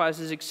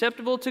sacrifices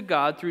acceptable to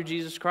God through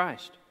Jesus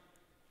Christ."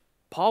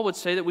 Paul would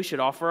say that we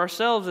should offer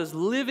ourselves as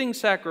living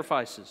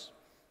sacrifices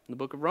in the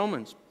book of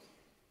Romans.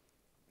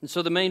 And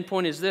so the main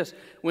point is this: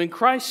 when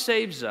Christ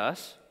saves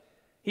us,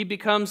 he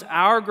becomes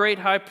our great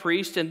high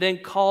priest and then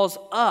calls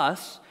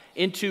us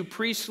into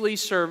priestly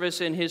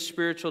service in his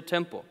spiritual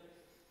temple.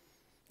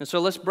 And so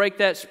let's break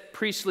that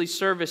priestly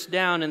service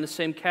down in the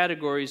same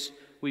categories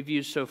we've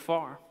used so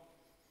far.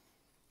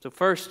 So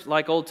first,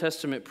 like Old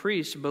Testament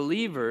priests,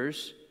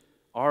 believers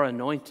are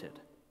anointed.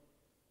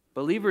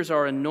 Believers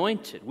are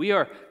anointed. We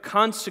are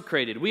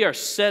consecrated. We are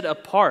set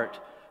apart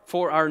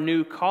for our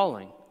new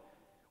calling.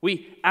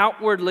 We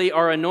outwardly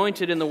are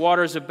anointed in the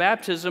waters of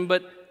baptism,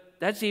 but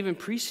that's even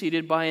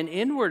preceded by an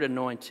inward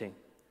anointing.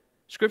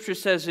 Scripture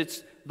says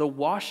it's the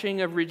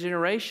washing of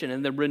regeneration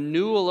and the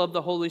renewal of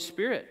the Holy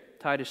Spirit,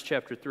 Titus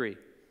chapter 3.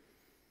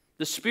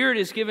 The Spirit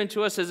is given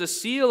to us as a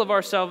seal of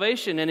our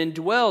salvation and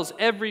indwells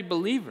every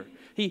believer.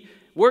 He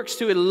works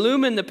to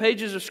illumine the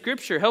pages of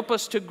Scripture, help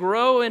us to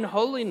grow in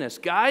holiness,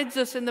 guides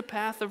us in the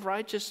path of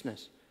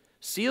righteousness,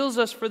 seals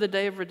us for the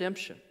day of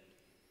redemption.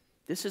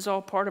 This is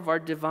all part of our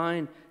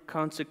divine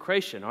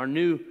consecration, our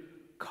new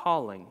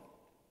calling.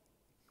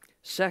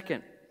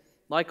 Second,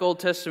 like Old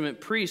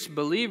Testament priests,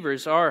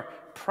 believers are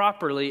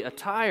properly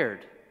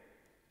attired.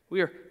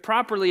 We are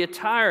properly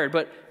attired,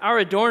 but our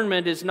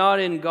adornment is not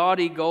in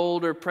gaudy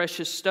gold or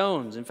precious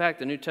stones. In fact,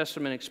 the New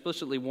Testament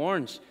explicitly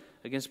warns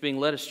against being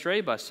led astray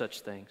by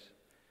such things.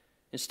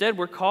 Instead,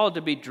 we're called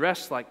to be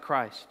dressed like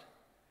Christ,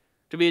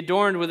 to be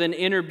adorned with an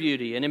inner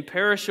beauty, an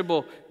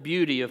imperishable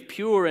beauty of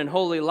pure and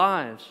holy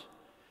lives.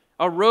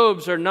 Our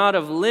robes are not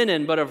of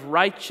linen, but of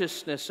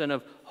righteousness and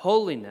of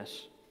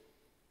holiness.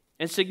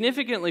 And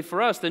significantly for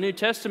us, the New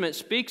Testament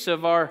speaks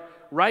of our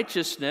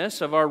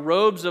righteousness, of our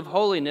robes of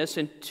holiness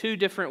in two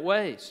different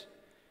ways.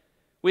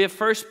 We have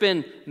first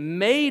been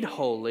made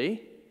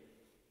holy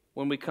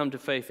when we come to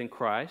faith in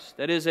Christ.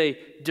 That is a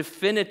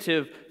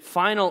definitive,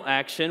 final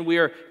action. We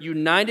are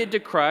united to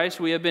Christ.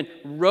 We have been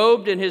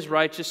robed in His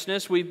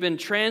righteousness. We've been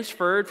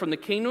transferred from the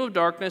kingdom of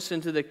darkness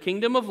into the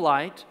kingdom of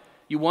light.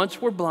 You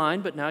once were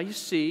blind, but now you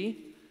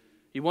see.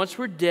 You once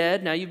were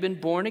dead, now you've been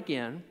born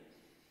again.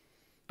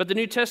 But the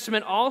New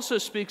Testament also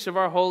speaks of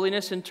our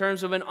holiness in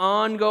terms of an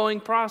ongoing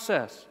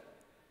process.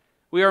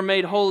 We are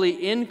made holy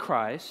in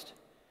Christ,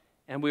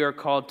 and we are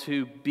called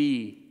to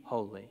be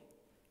holy,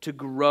 to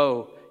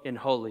grow in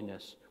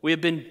holiness. We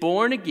have been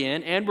born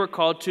again, and we're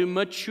called to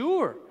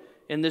mature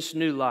in this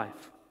new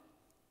life.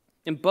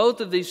 And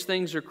both of these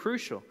things are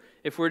crucial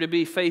if we're to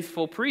be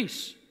faithful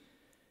priests.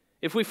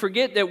 If we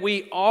forget that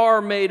we are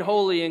made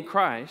holy in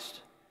Christ,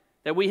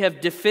 that we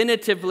have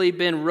definitively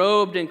been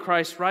robed in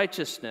Christ's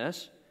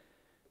righteousness,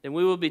 then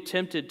we will be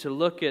tempted to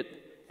look at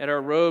our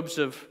robes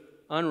of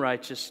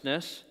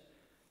unrighteousness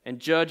and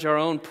judge our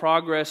own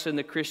progress in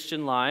the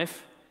Christian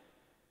life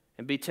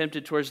and be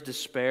tempted towards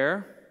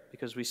despair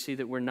because we see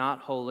that we're not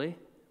holy.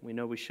 We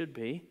know we should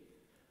be.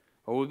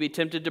 Or we'll be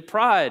tempted to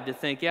pride, to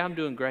think, yeah, I'm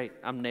doing great.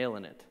 I'm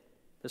nailing it.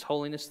 This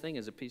holiness thing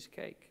is a piece of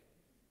cake.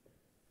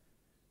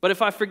 But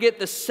if I forget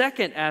the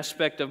second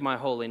aspect of my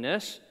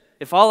holiness,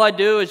 if all I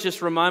do is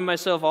just remind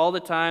myself all the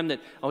time that,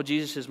 oh,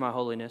 Jesus is my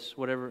holiness,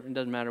 whatever, it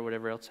doesn't matter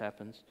whatever else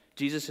happens.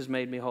 Jesus has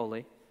made me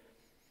holy.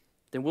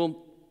 Then we'll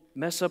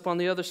mess up on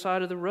the other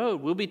side of the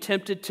road. We'll be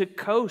tempted to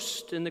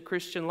coast in the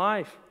Christian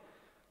life,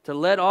 to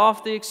let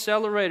off the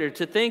accelerator,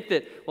 to think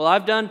that, well,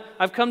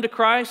 I've come to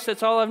Christ,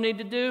 that's all I need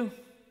to do.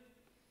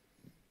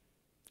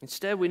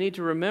 Instead, we need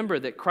to remember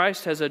that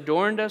Christ has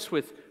adorned us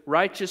with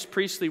righteous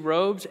priestly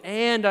robes,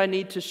 and I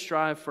need to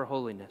strive for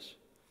holiness.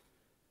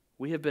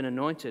 We have been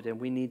anointed, and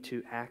we need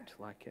to act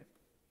like it.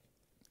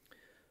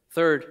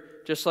 Third,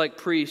 just like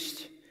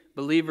priests,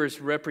 believers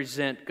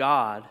represent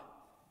God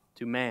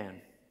to man.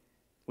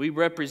 We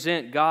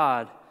represent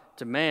God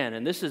to man,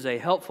 and this is a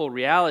helpful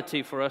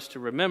reality for us to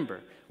remember.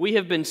 We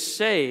have been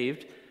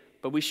saved,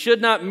 but we should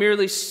not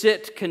merely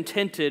sit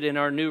contented in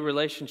our new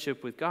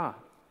relationship with God.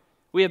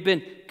 We have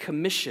been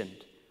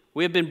commissioned.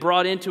 We have been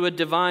brought into a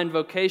divine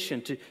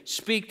vocation to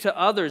speak to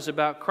others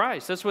about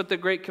Christ. That's what the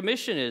Great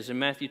Commission is in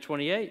Matthew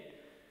 28.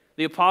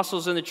 The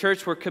apostles in the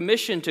church were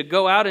commissioned to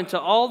go out into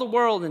all the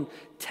world and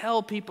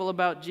tell people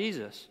about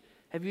Jesus.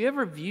 Have you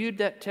ever viewed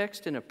that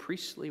text in a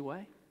priestly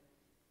way?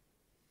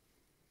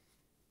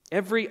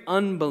 Every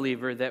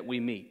unbeliever that we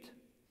meet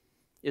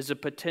is a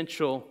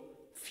potential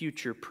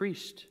future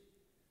priest.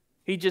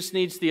 He just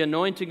needs the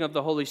anointing of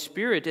the Holy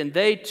Spirit, and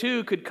they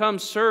too could come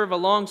serve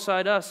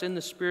alongside us in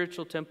the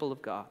spiritual temple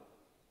of God.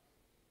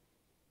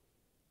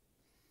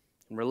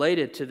 And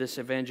related to this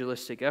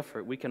evangelistic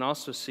effort, we can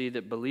also see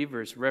that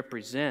believers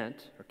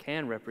represent, or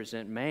can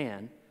represent,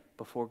 man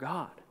before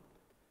God.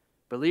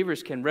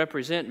 Believers can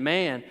represent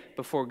man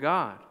before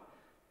God.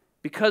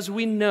 Because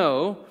we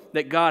know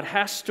that God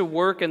has to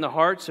work in the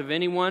hearts of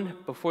anyone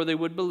before they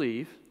would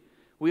believe,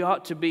 we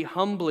ought to be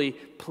humbly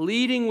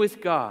pleading with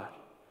God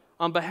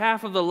on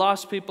behalf of the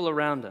lost people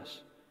around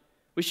us.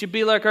 We should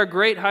be like our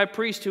great high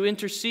priest who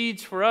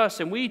intercedes for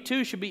us, and we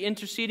too should be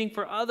interceding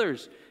for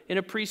others in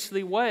a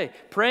priestly way,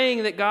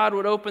 praying that God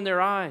would open their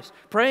eyes,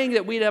 praying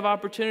that we'd have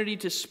opportunity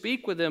to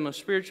speak with them of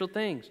spiritual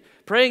things,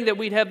 praying that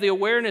we'd have the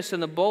awareness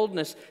and the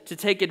boldness to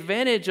take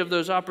advantage of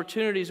those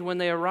opportunities when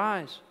they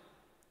arise,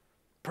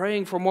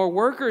 praying for more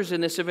workers in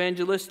this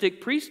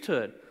evangelistic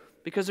priesthood,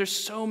 because there's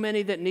so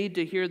many that need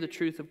to hear the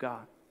truth of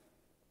God.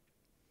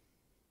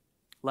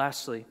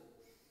 Lastly,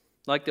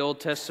 like the Old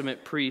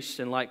Testament priests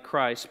and like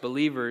Christ,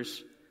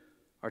 believers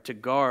are to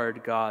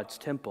guard God's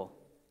temple.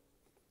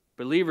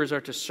 Believers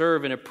are to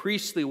serve in a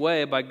priestly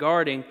way by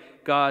guarding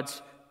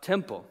God's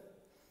temple.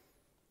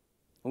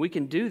 And we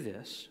can do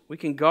this. We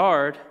can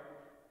guard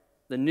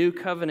the new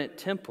covenant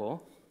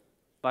temple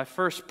by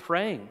first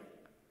praying.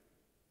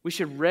 We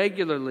should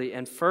regularly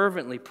and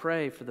fervently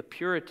pray for the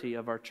purity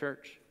of our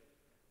church.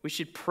 We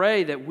should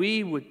pray that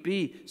we would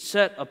be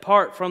set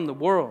apart from the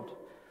world,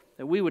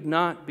 that we would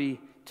not be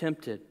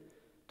tempted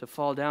to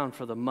fall down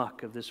for the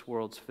muck of this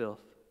world's filth.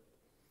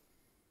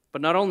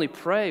 But not only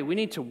pray, we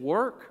need to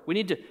work. We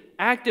need to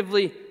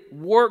actively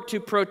work to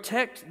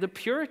protect the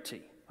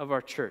purity of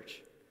our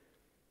church.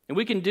 And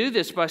we can do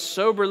this by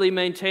soberly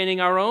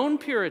maintaining our own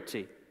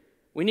purity.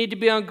 We need to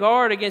be on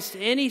guard against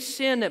any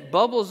sin that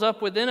bubbles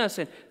up within us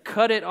and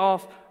cut it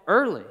off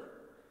early.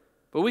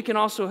 But we can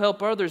also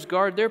help others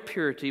guard their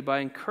purity by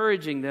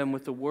encouraging them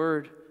with the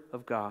Word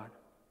of God,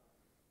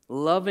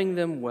 loving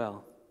them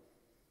well.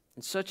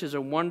 And such is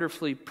a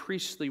wonderfully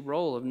priestly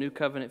role of New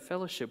Covenant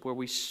fellowship, where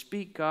we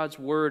speak God's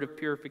word of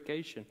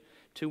purification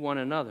to one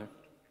another.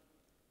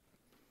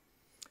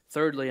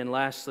 Thirdly and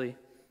lastly,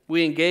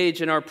 we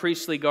engage in our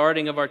priestly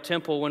guarding of our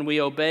temple when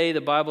we obey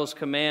the Bible's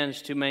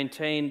commands to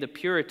maintain the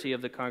purity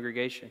of the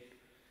congregation.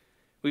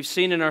 We've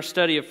seen in our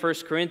study of 1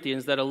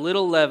 Corinthians that a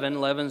little leaven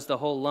leavens the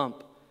whole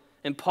lump.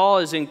 And Paul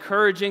is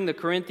encouraging the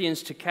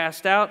Corinthians to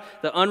cast out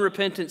the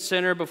unrepentant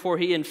sinner before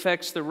he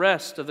infects the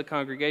rest of the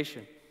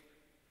congregation.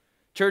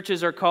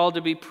 Churches are called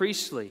to be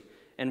priestly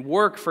and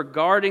work for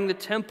guarding the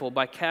temple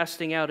by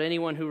casting out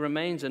anyone who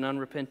remains in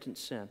unrepentant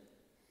sin.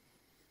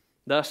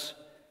 Thus,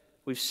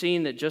 we've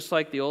seen that just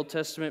like the Old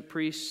Testament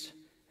priests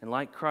and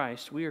like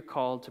Christ, we are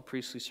called to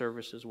priestly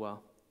service as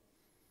well.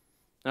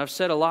 Now, I've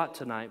said a lot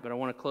tonight, but I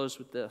want to close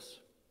with this.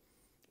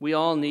 We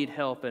all need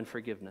help and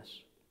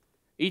forgiveness.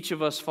 Each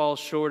of us falls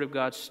short of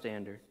God's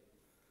standard.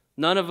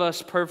 None of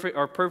us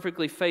are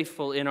perfectly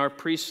faithful in our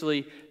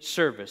priestly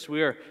service.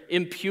 We are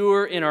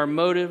impure in our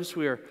motives.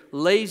 We are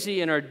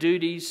lazy in our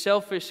duties,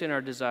 selfish in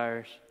our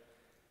desires.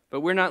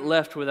 But we're not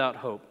left without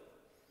hope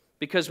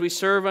because we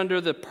serve under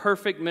the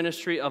perfect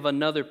ministry of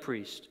another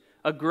priest,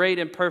 a great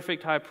and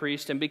perfect high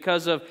priest. And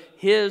because of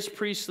his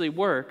priestly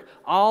work,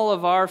 all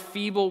of our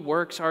feeble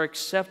works are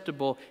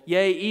acceptable,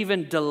 yea,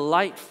 even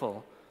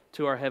delightful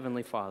to our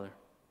Heavenly Father.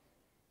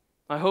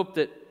 I hope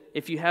that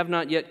if you have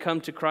not yet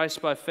come to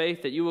Christ by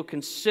faith, that you will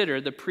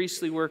consider the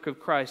priestly work of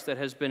Christ that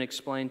has been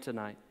explained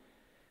tonight.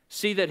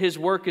 See that his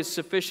work is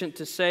sufficient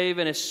to save,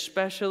 and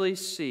especially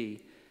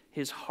see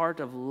his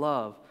heart of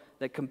love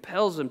that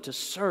compels him to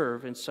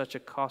serve in such a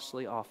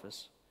costly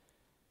office.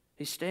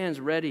 He stands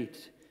ready,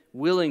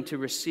 willing to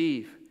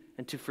receive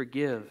and to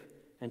forgive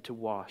and to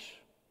wash.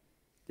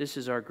 This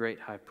is our great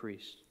high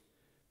priest.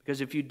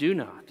 Because if you do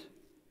not,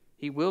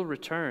 he will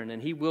return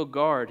and he will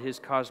guard his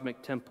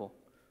cosmic temple.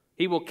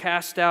 He will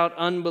cast out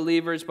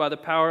unbelievers by the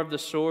power of the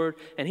sword,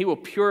 and he will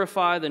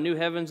purify the new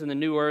heavens and the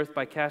new earth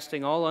by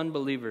casting all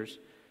unbelievers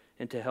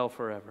into hell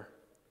forever.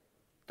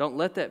 Don't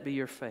let that be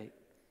your fate.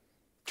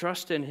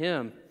 Trust in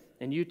him,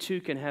 and you too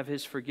can have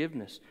his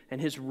forgiveness and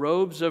his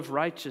robes of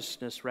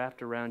righteousness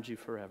wrapped around you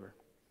forever.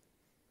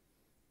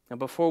 Now,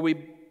 before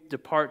we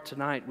depart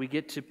tonight, we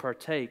get to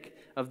partake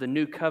of the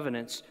new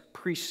covenant's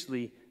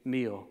priestly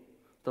meal,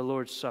 the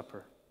Lord's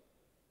Supper.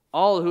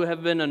 All who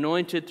have been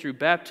anointed through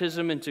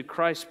baptism into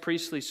Christ's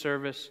priestly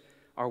service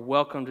are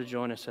welcome to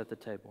join us at the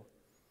table.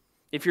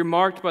 If you're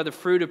marked by the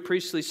fruit of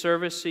priestly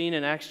service seen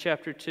in Acts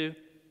chapter 2,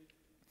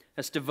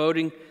 that's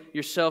devoting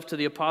yourself to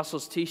the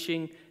apostles'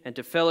 teaching and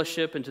to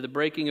fellowship and to the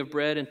breaking of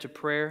bread and to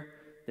prayer,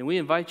 then we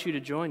invite you to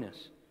join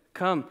us.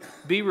 Come,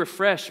 be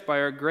refreshed by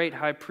our great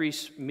high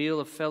priest's meal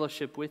of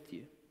fellowship with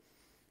you.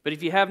 But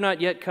if you have not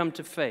yet come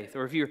to faith,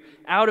 or if you're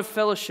out of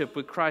fellowship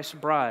with Christ's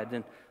bride,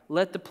 then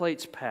let the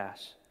plates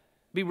pass.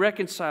 Be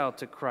reconciled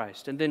to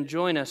Christ, and then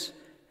join us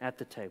at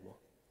the table.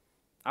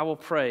 I will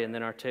pray, and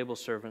then our table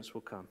servants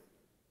will come.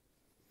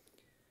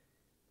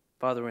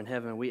 Father in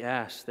heaven, we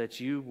ask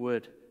that you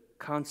would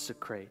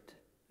consecrate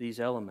these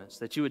elements,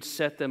 that you would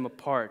set them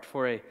apart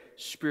for a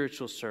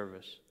spiritual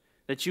service,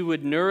 that you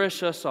would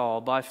nourish us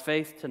all by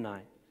faith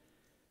tonight.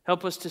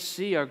 Help us to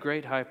see our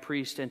great high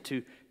priest and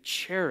to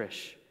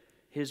cherish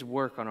his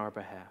work on our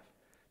behalf,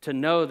 to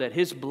know that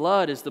his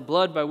blood is the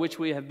blood by which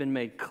we have been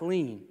made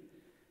clean,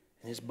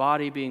 and his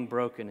body being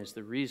broken is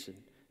the reason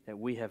that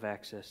we have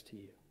access to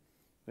you.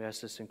 We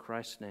ask this in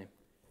Christ's name.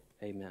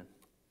 Amen.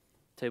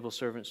 Table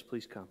servants,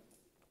 please come.